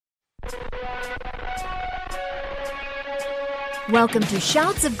Welcome to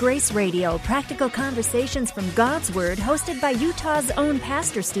Shouts of Grace Radio, practical conversations from God's Word, hosted by Utah's own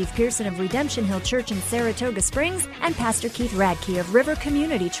Pastor Steve Pearson of Redemption Hill Church in Saratoga Springs and Pastor Keith Radke of River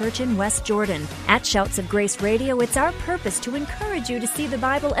Community Church in West Jordan. At Shouts of Grace Radio, it's our purpose to encourage you to see the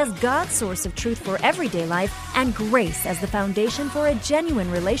Bible as God's source of truth for everyday life and grace as the foundation for a genuine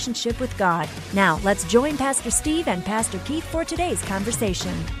relationship with God. Now, let's join Pastor Steve and Pastor Keith for today's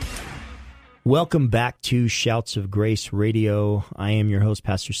conversation. Welcome back to Shouts of Grace Radio. I am your host,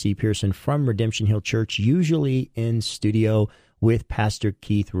 Pastor Steve Pearson from Redemption Hill Church, usually in studio with Pastor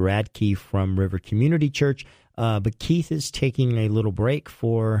Keith Radke from River Community Church. But Keith is taking a little break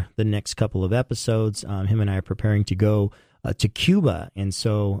for the next couple of episodes. Him and I are preparing to go to Cuba, and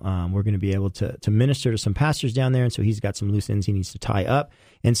so we're going to be able to minister to some pastors down there, and so he's got some loose ends he needs to tie up.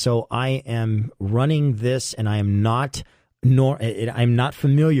 And so I am running this, and I am not... I'm not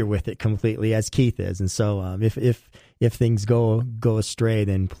familiar with it completely as Keith is, and so if things go astray,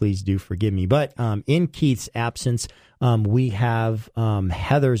 then please do forgive me. But in Keith's absence, we have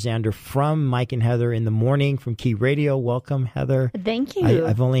Heather Zander from Mike and Heather in the Morning from Key Radio. Welcome, Heather. Thank you.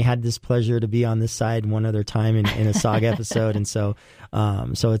 I've only had this pleasure to be on this side one other time in a SOG episode, and so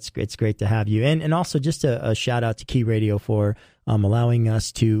it's great to have you. And also just a shout out to Key Radio for allowing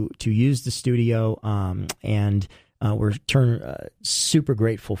us to use the studio and. We're super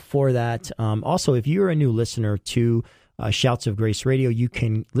grateful for that. Also, if you're a new listener to Shouts of Grace Radio, you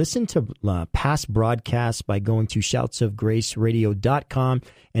can listen to past broadcasts by going to shoutsofgraceradio.com,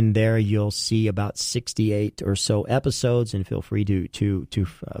 and there you'll see about 68 or so episodes, and feel free to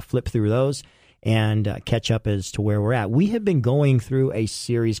flip through those and catch up as to where we're at. We have been going through a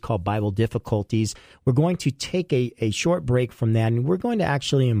series called Bible Difficulties. We're going to take a short break from that, and we're going to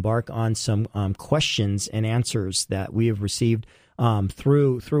actually embark on some questions and answers that we have received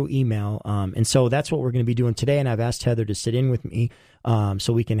through email. And so that's what we're going to be doing today, and I've asked Heather to sit in with me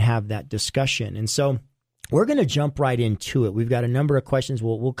so we can have that discussion. And so we're going to jump right into it. We've got a number of questions.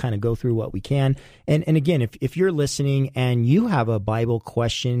 We'll kind of go through what we can. And again, if you're listening and you have a Bible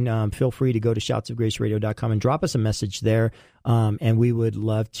question, feel free to go to shoutsofgraceradio.com and drop us a message there. And we would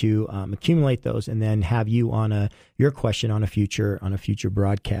love to accumulate those and then have you on your question on a future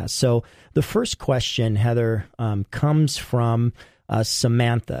broadcast. So the first question, Heather, comes from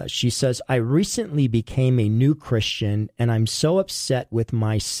Samantha. She says, I recently became a new Christian, and I'm so upset with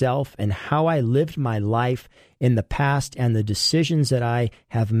myself and how I lived my life in the past and the decisions that I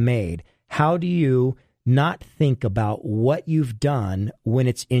have made. How do you not think about what you've done when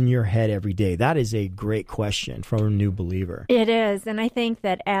it's in your head every day? That is a great question from a new believer. It is, and I think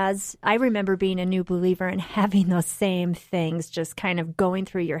that as I remember being a new believer and having those same things just kind of going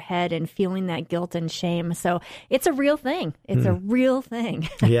through your head and feeling that guilt and shame. So it's a real thing. It's a real thing.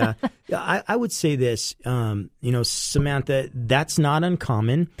 Yeah. I would say this, Samantha, that's not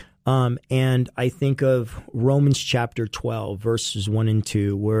uncommon. And I think of Romans chapter 12, verses 1 and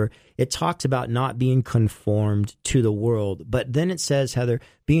 2, where it talks about not being conformed to the world. But then it says, Heather,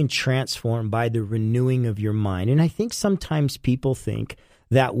 being transformed by the renewing of your mind. And I think sometimes people think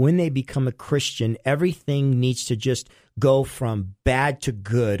that when they become a Christian, everything needs to just go from bad to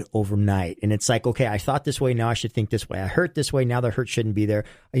good overnight. And it's like, okay, I thought this way, now I should think this way. I hurt this way, now the hurt shouldn't be there.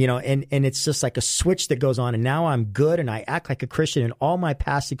 And it's just like a switch that goes on, and now I'm good and I act like a Christian and all my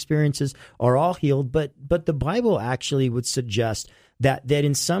past experiences are all healed. But the Bible actually would suggest that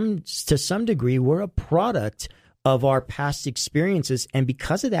to some degree, we're a product of our past experiences, and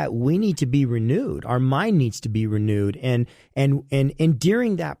because of that, we need to be renewed. Our mind needs to be renewed, and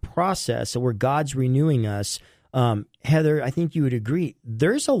during that process where God's renewing us, Heather, I think you would agree,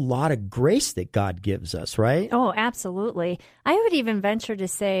 there's a lot of grace that God gives us, right? Oh, absolutely. I would even venture to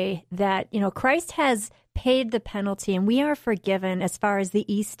say that, Christ has paid the penalty and we are forgiven as far as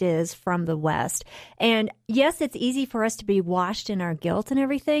the East is from the West. And yes, it's easy for us to be washed in our guilt and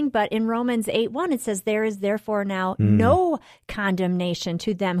everything, but in Romans 8:1, it says, there is therefore now no condemnation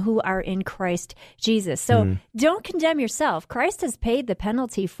to them who are in Christ Jesus. So don't condemn yourself. Christ has paid the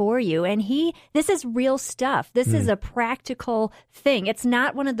penalty for you, and this is real stuff. This is a practical thing. It's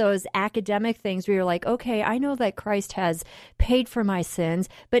not one of those academic things where you're like, okay, I know that Christ has paid for my sins,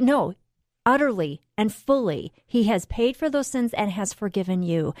 but no, utterly and fully, he has paid for those sins and has forgiven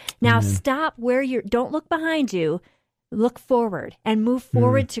you. Now stop where don't look behind you, look forward and move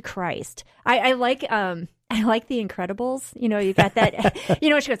forward to Christ. I like The Incredibles. You got that, she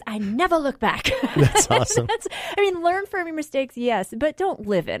goes, I never look back. That's awesome. Learn from your mistakes, yes, but don't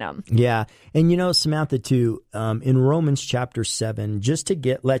live in them. Yeah. And Samantha, too, in Romans chapter 7, just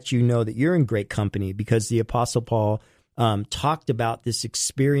to let you know that you're in great company, because the Apostle Paul talked about this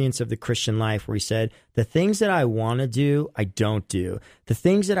experience of the Christian life where he said, the things that I want to do, I don't do. The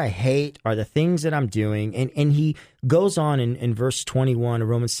things that I hate are the things that I'm doing. And he goes on in verse 21 of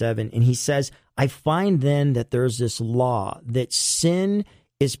Romans 7, and he says, I find then that there's this law that sin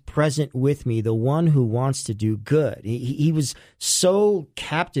is present with me, the one who wants to do good. He was so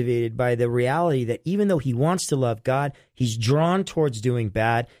captivated by the reality that even though he wants to love God, he's drawn towards doing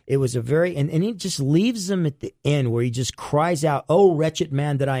bad. It was a very, and he just leaves them at the end where he just cries out, oh, wretched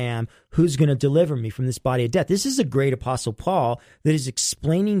man that I am, who's going to deliver me from this body of death? This is a great Apostle Paul that is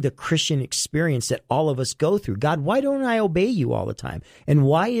explaining the Christian experience that all of us go through. God, why don't I obey you all the time? And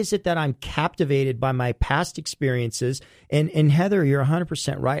why is it that I'm captivated by my past experiences? And Heather, you're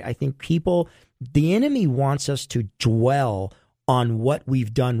 100% right. I think the enemy wants us to dwell on what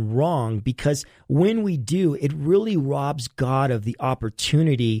we've done wrong, because when we do, it really robs God of the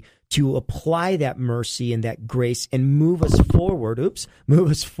opportunity to apply that mercy and that grace and move us forward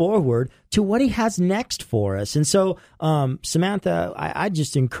to what he has next for us. And so, Samantha, I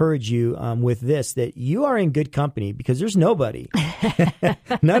just encourage you with this, that you are in good company, because there's nobody.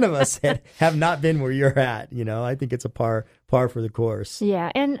 None of us have not been where you're at. I think it's a par for the course. Yeah.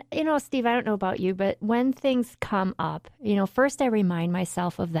 And, Steve, I don't know about you, but when things come up, first I remind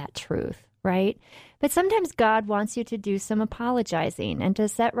myself of that truth, right? But sometimes God wants you to do some apologizing and to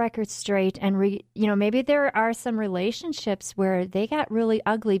set records straight. And, maybe there are some relationships where they got really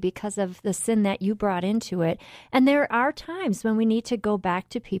ugly because of the sin that you brought into it. And there are times when we need to go back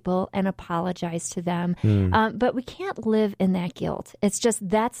to people and apologize to them. But we can't live in that guilt. It's just,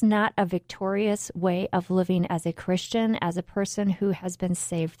 that's not a victorious way of living as a Christian, as a person who has been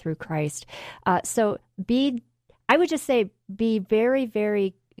saved through Christ. I would just say, be very,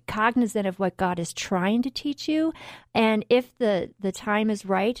 very cognizant of what God is trying to teach you. And if the time is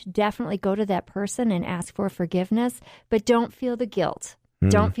right, definitely go to that person and ask for forgiveness, but don't feel the guilt.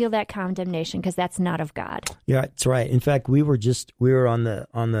 Don't feel that condemnation, because that's not of God. Yeah, that's right. In fact, we were on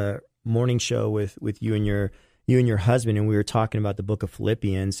the morning show with you and your husband, and we were talking about the book of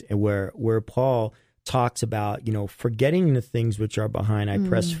Philippians, and where Paul talks about, forgetting the things which are behind, I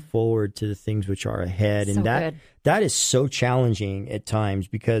press forward to the things which are ahead. So and that is so challenging at times,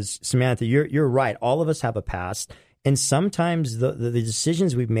 because, Samantha, you're right. All of us have a past, and sometimes the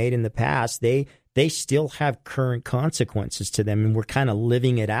decisions we've made in the past, they still have current consequences to them, and we're kind of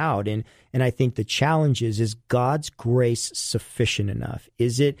living it out. And I think the challenge is God's grace sufficient enough?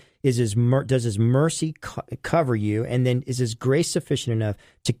 Does his mercy cover you? And then is his grace sufficient enough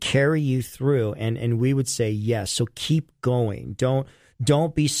to carry you through? And we would say yes. So keep going.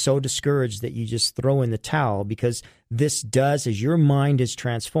 Don't be so discouraged that you just throw in the towel, because this does, as your mind is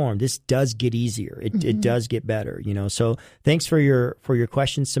transformed, this does get easier. It does get better, So thanks for your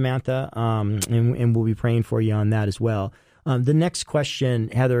question, Samantha, and we'll be praying for you on that as well. The next question,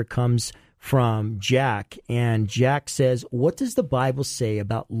 Heather, comes from Jack, and Jack says, what does the Bible say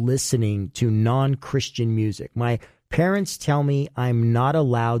about listening to non-Christian music? My parents tell me I'm not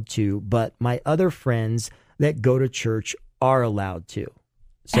allowed to, but my other friends that go to church are allowed to.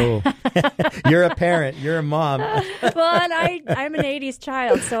 So you're a parent, you're a mom. Well, and I'm an 80s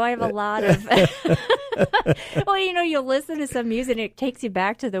child, so I have a lot of... Well, you listen to some music and it takes you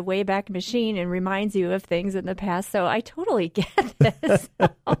back to the Wayback Machine and reminds you of things in the past. So I totally get this.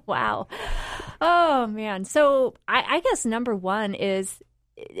 Oh, wow. Oh, man. So I guess number one is...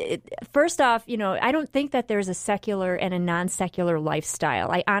 First off, I don't think that there's a secular and a non-secular lifestyle.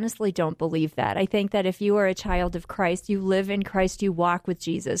 I honestly don't believe that. I think that if you are a child of Christ, you live in Christ, you walk with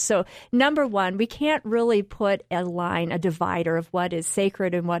Jesus. So number one, we can't really put a divider of what is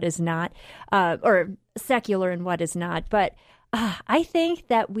sacred and what is not, or secular and what is not. But I think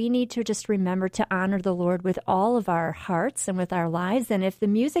that we need to just remember to honor the Lord with all of our hearts and with our lives. And if the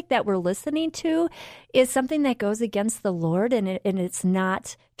music that we're listening to is something that goes against the Lord and it's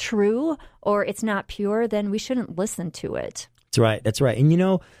not true or it's not pure, then we shouldn't listen to it. That's right.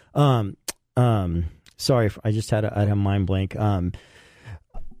 And sorry, I just had a mind blank.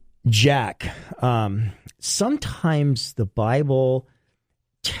 Jack, sometimes the Bible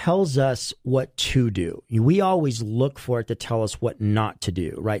tells us what to do. We always look for it to tell us what not to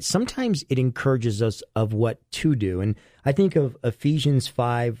do, right? Sometimes it encourages us of what to do. And I think of Ephesians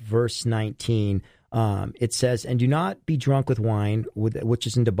 5, verse 19. It says, and do not be drunk with wine, which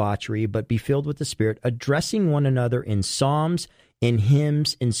is in debauchery, but be filled with the Spirit, addressing one another in psalms, in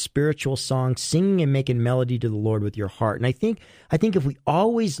hymns, in spiritual songs, singing and making melody to the Lord with your heart. And I think if we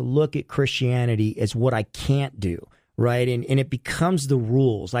always look at Christianity as what I can't do, right? And it becomes the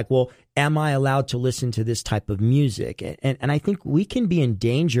rules. Like, well, am I allowed to listen to this type of music? And I think we can be in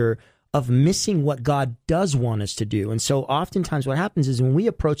danger of missing what God does want us to do. And so oftentimes what happens is when we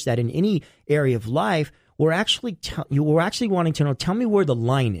approach that in any area of life, we're actually wanting to know, tell me where the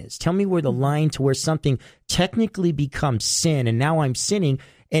line is. Tell me where the line to where something technically becomes sin, and now I'm sinning.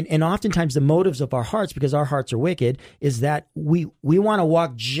 And oftentimes the motives of our hearts, because our hearts are wicked, is that we want to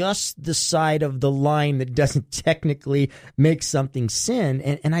walk just the side of the line that doesn't technically make something sin.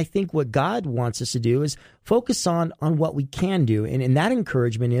 And I think what God wants us to do is focus on what we can do. And that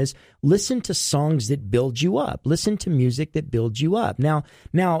encouragement is listen to songs that build you up. Listen to music that builds you up. Now,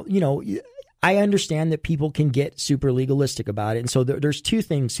 I understand that people can get super legalistic about it. And so there's two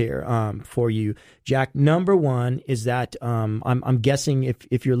things here for you, Jack. Number one is that I'm guessing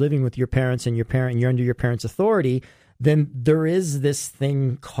if you're living with your parents and you're under your parents' authority, then there is this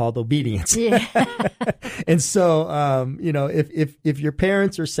thing called obedience. Yeah. And so, if your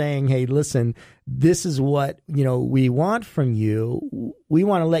parents are saying, hey, listen, this is what, we want from you, we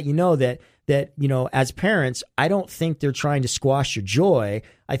want to let you know that, as parents, I don't think they're trying to squash your joy.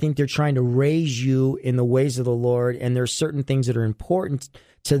 I think they're trying to raise you in the ways of the Lord, and there's certain things that are important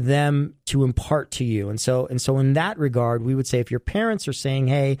to them to impart to you. And so in that regard, we would say if your parents are saying,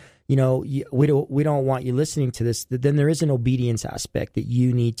 hey, we don't want you listening to this, then there is an obedience aspect that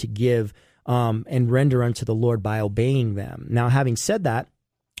you need to give and render unto the Lord by obeying them. Now, having said that,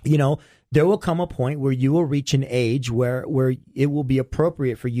 there will come a point where you will reach an age where it will be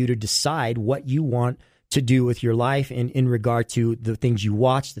appropriate for you to decide what you want to do with your life in regard to the things you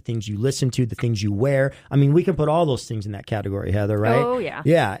watch, the things you listen to, the things you wear. I mean, we can put all those things in that category, Heather, right? Oh, yeah.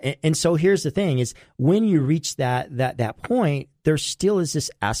 Yeah. And so here's the thing is when you reach that point, there still is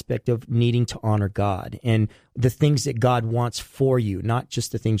this aspect of needing to honor God and the things that God wants for you, not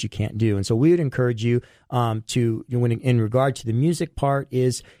just the things you can't do. And so we would encourage you in regard to the music part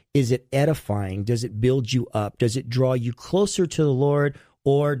is it edifying? Does it build you up? Does it draw you closer to the Lord?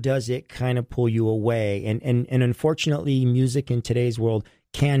 Or does it kind of pull you away? And unfortunately, music in today's world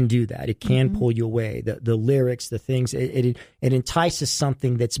can do that. It can pull you away. The lyrics, the things, it entices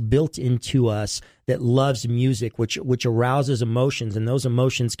something that's built into us that loves music, which arouses emotions, and those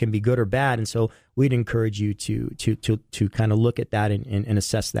emotions can be good or bad. And so we'd encourage you to kind of look at that and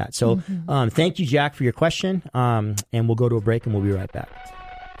assess that. So thank you, Jack, for your question. And we'll go to a break and we'll be right back.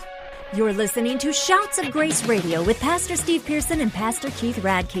 You're listening to Shouts of Grace Radio with Pastor Steve Pearson and Pastor Keith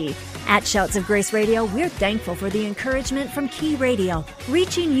Radke. At Shouts of Grace Radio, we're thankful for the encouragement from Key Radio,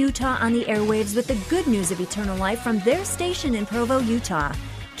 reaching Utah on the airwaves with the good news of eternal life from their station in Provo, Utah.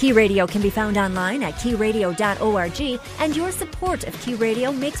 Key Radio can be found online at keyradio.org, and your support of Key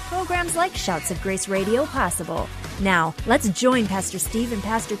Radio makes programs like Shouts of Grace Radio possible. Now, let's join Pastor Steve and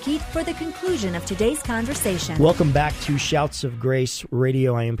Pastor Keith for the conclusion of today's conversation. Welcome back to Shouts of Grace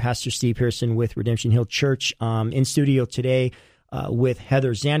Radio. I am Pastor Steve Pearson with Redemption Hill Church in studio today with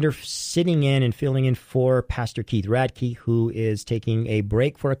Heather Zander sitting in and filling in for Pastor Keith Radke, who is taking a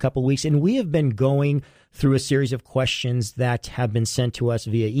break for a couple weeks. And we have been going through a series of questions that have been sent to us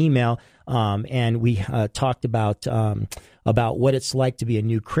via email. And we talked about what it's like to be a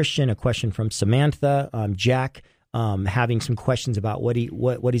new Christian, a question from Samantha, Jack, having some questions about what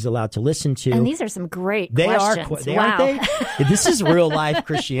he's allowed to listen to. And these are some great questions. Aren't they? This is real life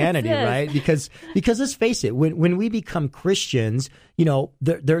Christianity, right? Because let's face it, when we become Christians,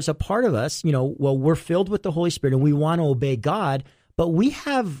 there's a part of us, we're filled with the Holy Spirit and we want to obey God, but we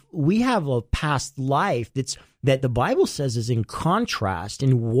have a past life that the Bible says is in contrast,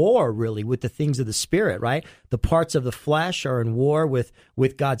 in war, really, with the things of the Spirit, right? The parts of the flesh are in war with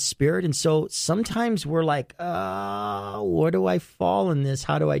God's Spirit. And so sometimes we're like, where do I fall in this?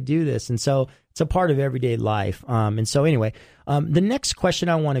 How do I do this? And so it's a part of everyday life. And so anyway, the next question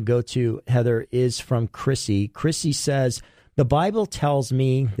I want to go to, Heather, is from Chrissy. Chrissy says, the Bible tells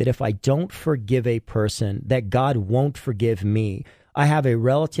me that if I don't forgive a person, that God won't forgive me. I have a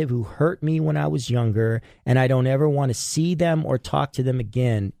relative who hurt me when I was younger, and I don't ever want to see them or talk to them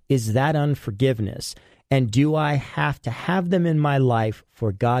again. Is that unforgiveness? And do I have to have them in my life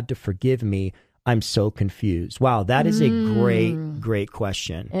for God to forgive me? I'm so confused. Wow, that is a great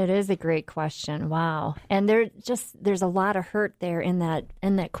question. It is a great question. Wow. And there's a lot of hurt there in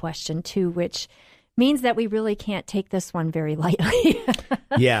that question too, which means that we really can't take this one very lightly.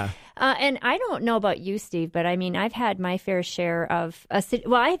 Yeah. And I don't know about you, Steve, but I mean, I've had my fair share of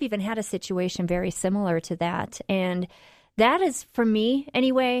I have even had a situation very similar to that. And that is, for me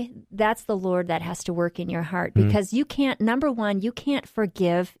anyway, that's the Lord that has to work in your heart, because you can't, number one, you can't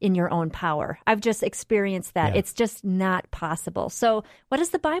forgive in your own power. I've just experienced that. Yeah. It's just not possible. So what does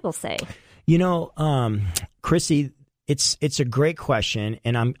the Bible say? Chrissy, it's a great question,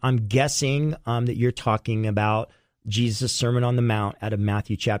 and I'm guessing that you're talking about Jesus' Sermon on the Mount out of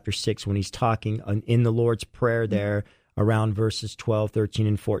Matthew chapter 6, when he's talking in the Lord's Prayer there around verses 12, 13,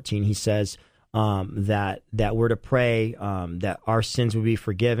 and 14, he says that we're to pray that our sins will be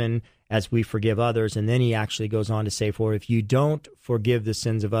forgiven as we forgive others. And then he actually goes on to say, for if you don't forgive the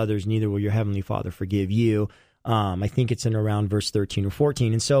sins of others, neither will your heavenly Father forgive you. I think it's in around verse 13 or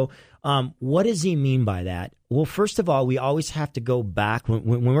 14. And so what does he mean by that? Well, first of all, we always have to go back.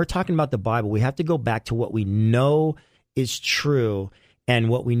 When we're talking about the Bible, we have to go back to what we know is true. And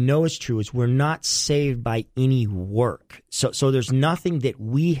what we know is true is we're not saved by any work. So there's nothing that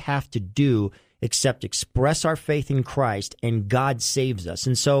we have to do except express our faith in Christ, and God saves us.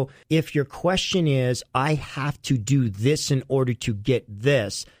 And so if your question is, I have to do this in order to get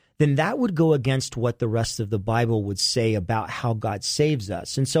this, then that would go against what the rest of the Bible would say about how God saves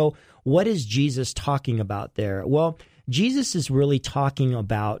us. And so what is Jesus talking about there? Well, Jesus is really talking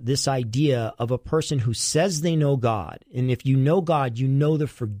about this idea of a person who says they know God. And if you know God, you know the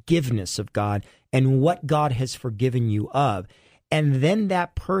forgiveness of God and what God has forgiven you of. And then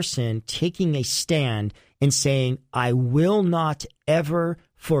that person taking a stand and saying, I will not ever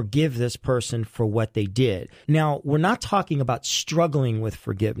forgive this person for what they did. Now, we're not talking about struggling with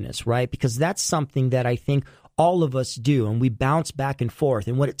forgiveness, right? Because that's something that I think all of us do, and we bounce back and forth.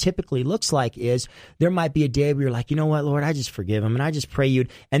 And what it typically looks like is there might be a day where you're like, you know what, Lord, I just forgive him, and I just pray you.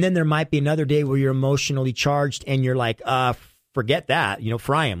 And then there might be another day where you're emotionally charged, and you're like, forget that,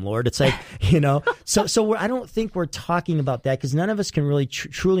 fry him, Lord. It's like, so I don't think we're talking about that, because none of us can really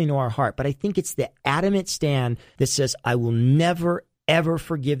truly know our heart. But I think it's the adamant stand that says, I will never, ever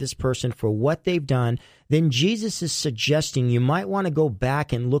forgive this person for what they've done. Then Jesus is suggesting you might want to go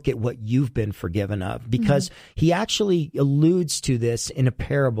back and look at what you've been forgiven of, because he actually alludes to this in a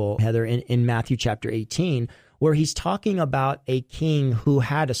parable, Heather, in Matthew chapter 18, where he's talking about a king who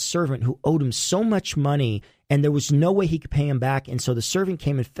had a servant who owed him so much money, and there was no way he could pay him back. And so the servant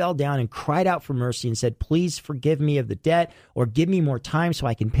came and fell down and cried out for mercy and said, please forgive me of the debt, or give me more time so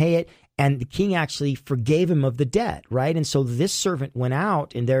I can pay it. And the king actually forgave him of the debt, right? And so this servant went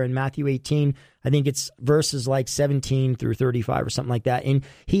out, and there in Matthew 18, I think it's verses like 17 through 35 or something like that. And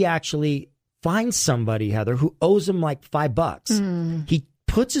he actually finds somebody, Heather, who owes him like $5. He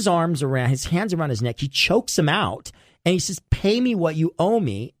puts his hands around his neck. He chokes him out. And he says, pay me what you owe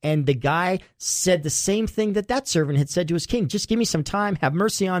me. And the guy said the same thing that servant had said to his king. Just give me some time. Have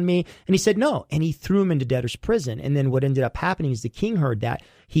mercy on me. And he said, no. And he threw him into debtor's prison. And then what ended up happening is the king heard that.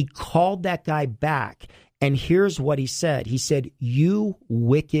 He called that guy back. And here's what he said. He said, you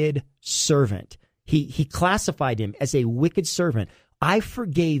wicked servant. He classified him as a wicked servant. I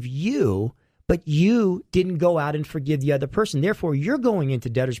forgave you, but you didn't go out and forgive the other person. Therefore, you're going into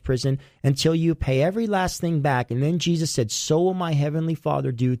debtor's prison until you pay every last thing back. And then Jesus said, so will my heavenly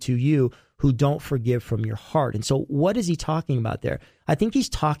Father do to you who don't forgive from your heart. And so what is he talking about there? I think he's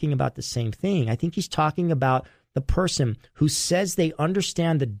talking about the same thing. I think he's talking about the person who says they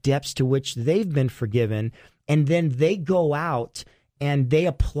understand the depths to which they've been forgiven, and then they go out and they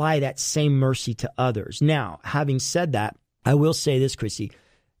apply that same mercy to others. Now, having said that, I will say this, Chrissy.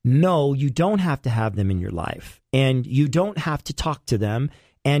 No, you don't have to have them in your life, and you don't have to talk to them.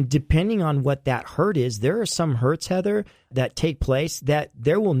 And depending on what that hurt is, there are some hurts, Heather, that take place that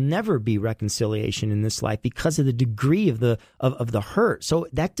there will never be reconciliation in this life because of the degree of the hurt. So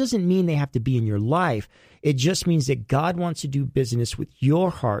that doesn't mean they have to be in your life. It just means that God wants to do business with your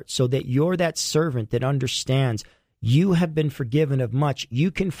heart, so that you're that servant that understands you have been forgiven of much.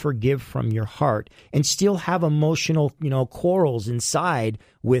 You can forgive from your heart and still have emotional, quarrels inside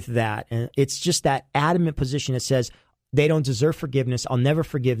with that. And it's just that adamant position that says they don't deserve forgiveness. I'll never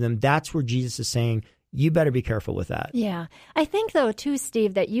forgive them. That's where Jesus is saying, you better be careful with that. Yeah. I think, though, too,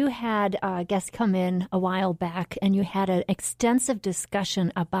 Steve, that you had a guest come in a while back and you had an extensive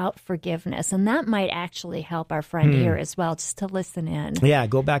discussion about forgiveness. And that might actually help our friend here as well, just to listen in. Yeah,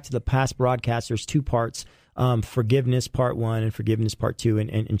 go back to the past broadcast. There's 2 parts. Forgiveness part 1 and forgiveness part 2,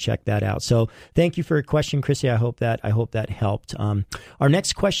 and check that out. So thank you for your question, Chrissy. I hope that helped. Our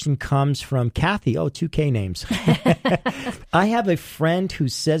next question comes from Kathy. Oh, 2K names. I have a friend who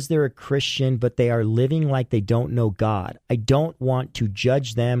says they're a Christian, but they are living like they don't know God. I don't want to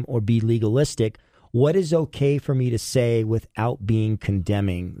judge them or be legalistic. What is okay for me to say without being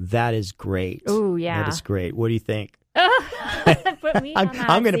condemning? That is great. Oh, yeah. That is great. What do you think? Put me on the hot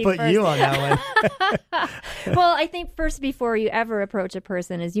I'm going to seat put first. you on that one. Well, I think first, before you ever approach a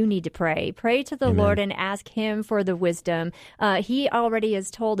person, is you need to pray. Pray to the Amen. Lord and ask Him for the wisdom. He already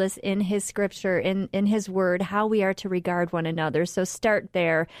has told us in His Scripture, in His Word, how we are to regard one another. So start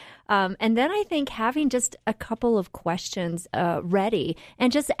there. And then I think having just a couple of questions ready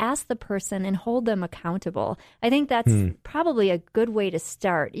and just ask the person and hold them accountable. I think that's probably a good way to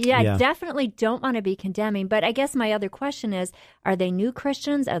start. Yeah, I definitely don't want to be condemning, but I guess my other question is, are they new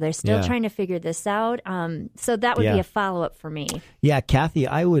Christians? Are they still trying to figure this out? So that would be a follow-up for me. Yeah, Kathy,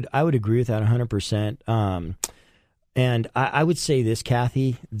 I would agree with that 100%. And I would say this,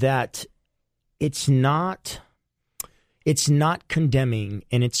 Kathy, that it's not condemning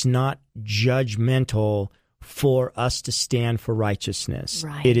and it's not judgmental for us to stand for righteousness.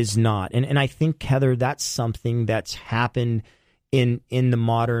 Right. It is not. And I think, Heather, that's something that's happened in the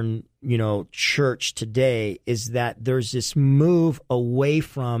modern, church today, is that there's this move away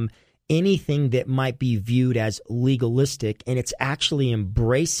from anything that might be viewed as legalistic, and it's actually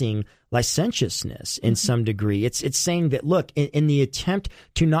embracing licentiousness in some degree. It's saying that, look, in the attempt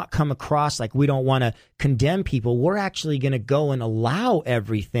to not come across like we don't want to condemn people, we're actually going to go and allow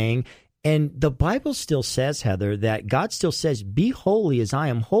everything. And the Bible still says, Heather, that God still says, be holy as I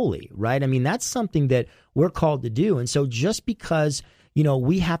am holy, right? I mean, that's something that we're called to do. And so just because,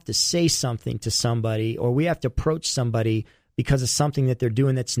 we have to say something to somebody or we have to approach somebody because of something that they're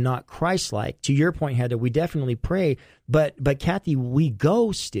doing that's not Christ-like, to your point, Heather, we definitely pray. But Kathy, we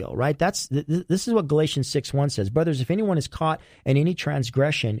go still, right? This is what Galatians 6:1 says. Brothers, if anyone is caught in any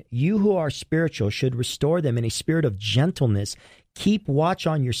transgression, you who are spiritual should restore them in a spirit of gentleness. Keep watch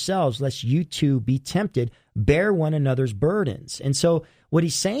on yourselves, lest you too be tempted. Bear one another's burdens. And so what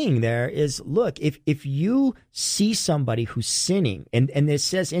he's saying there is, look, if you see somebody who's sinning, and it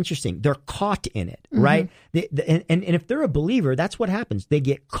says, interesting, they're caught in it, right? And if they're a believer, that's what happens. They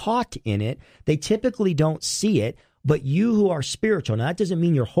get caught in it. They typically don't see it. But you who are spiritual, now that doesn't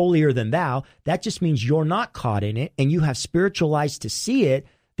mean you're holier than thou. That just means you're not caught in it and you have spiritual eyes to see it.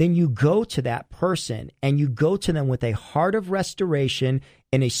 Then you go to that person and you go to them with a heart of restoration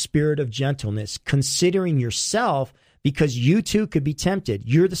and a spirit of gentleness, considering yourself, because you too could be tempted.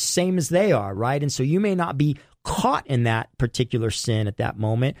 You're the same as they are, right? And so you may not be caught in that particular sin at that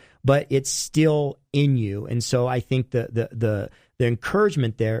moment, but it's still in you. And so I think the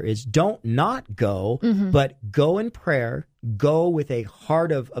encouragement there is don't not go, but go in prayer, go with a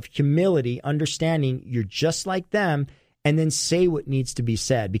heart of humility, understanding you're just like them, and then say what needs to be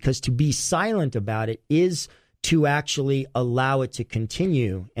said, because to be silent about it is to actually allow it to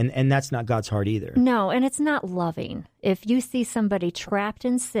continue. And that's not God's heart either. No, and it's not loving. If you see somebody trapped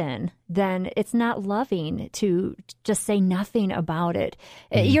in sin, then it's not loving to just say nothing about it.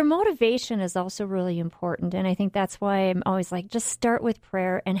 Your motivation is also really important. And I think that's why I'm always like, just start with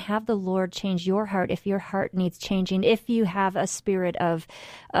prayer and have the Lord change your heart if your heart needs changing, if you have a spirit of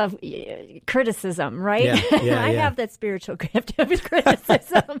criticism, right? I have that spiritual gift of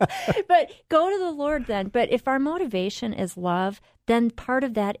criticism. But go to the Lord then. But if our motivation is love, then part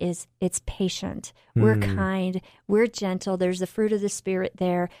of that is it's patient. We're kind. We're gentle. There's the fruit of the Spirit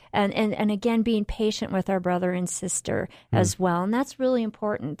there. And again, being patient with our brother and sister as well. And that's really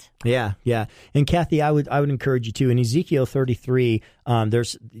important. Yeah. And Kathy, I would encourage you too. In Ezekiel 33,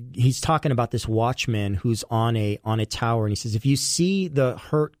 he's talking about this watchman who's on a tower. And he says, if you see the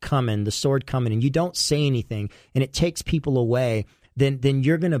hurt coming, the sword coming, and you don't say anything, and it takes people away, then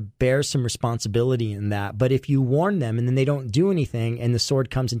you're going to bear some responsibility in that. But if you warn them and then they don't do anything and the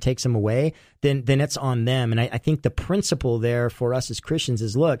sword comes and takes them away, then it's on them. And I think the principle there for us as Christians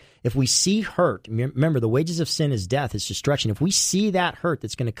is, look, if we see hurt, remember the wages of sin is death, it's destruction. If we see that hurt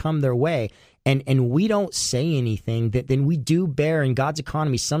that's going to come their way, and we don't say anything, then we do bear in God's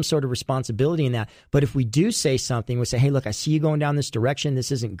economy some sort of responsibility in that. But if we do say something, we say, hey, look, I see you going down this direction.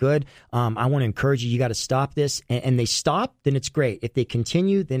 This isn't good. I want to encourage you. You got to stop this. And they stop, then it's great. If they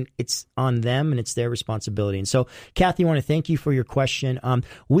continue, then it's on them and it's their responsibility. And so, Kathy, I want to thank you for your question.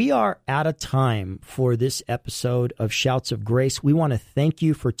 We are out of time for this episode of Shouts of Grace. We want to thank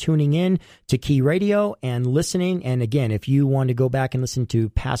you for tuning in to Key Radio and listening. And again, if you want to go back and listen to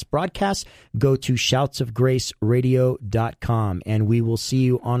past broadcasts, go to shoutsofgraceradio.com, and we will see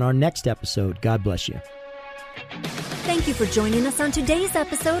you on our next episode. God bless you. Thank you for joining us on today's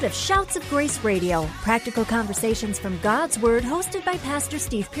episode of Shouts of Grace Radio, practical conversations from God's Word, hosted by Pastor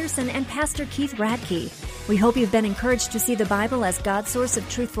Steve Pearson and Pastor Keith Radke. We hope you've been encouraged to see the Bible as God's source of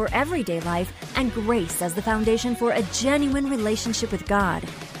truth for everyday life and grace as the foundation for a genuine relationship with God.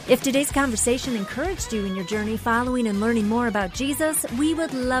 If today's conversation encouraged you in your journey following and learning more about Jesus, we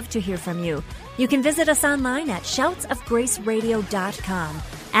would love to hear from you. You can visit us online at shoutsofgraceradio.com.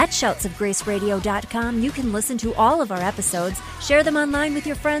 At shoutsofgraceradio.com, you can listen to all of our episodes, share them online with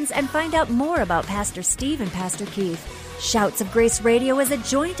your friends, and find out more about Pastor Steve and Pastor Keith. Shouts of Grace Radio is a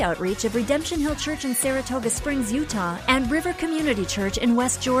joint outreach of Redemption Hill Church in Saratoga Springs, Utah, and River Community Church in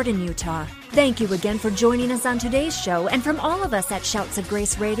West Jordan, Utah. Thank you again for joining us on today's show, and from all of us at Shouts of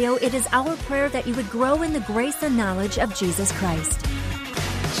Grace Radio, it is our prayer that you would grow in the grace and knowledge of Jesus Christ.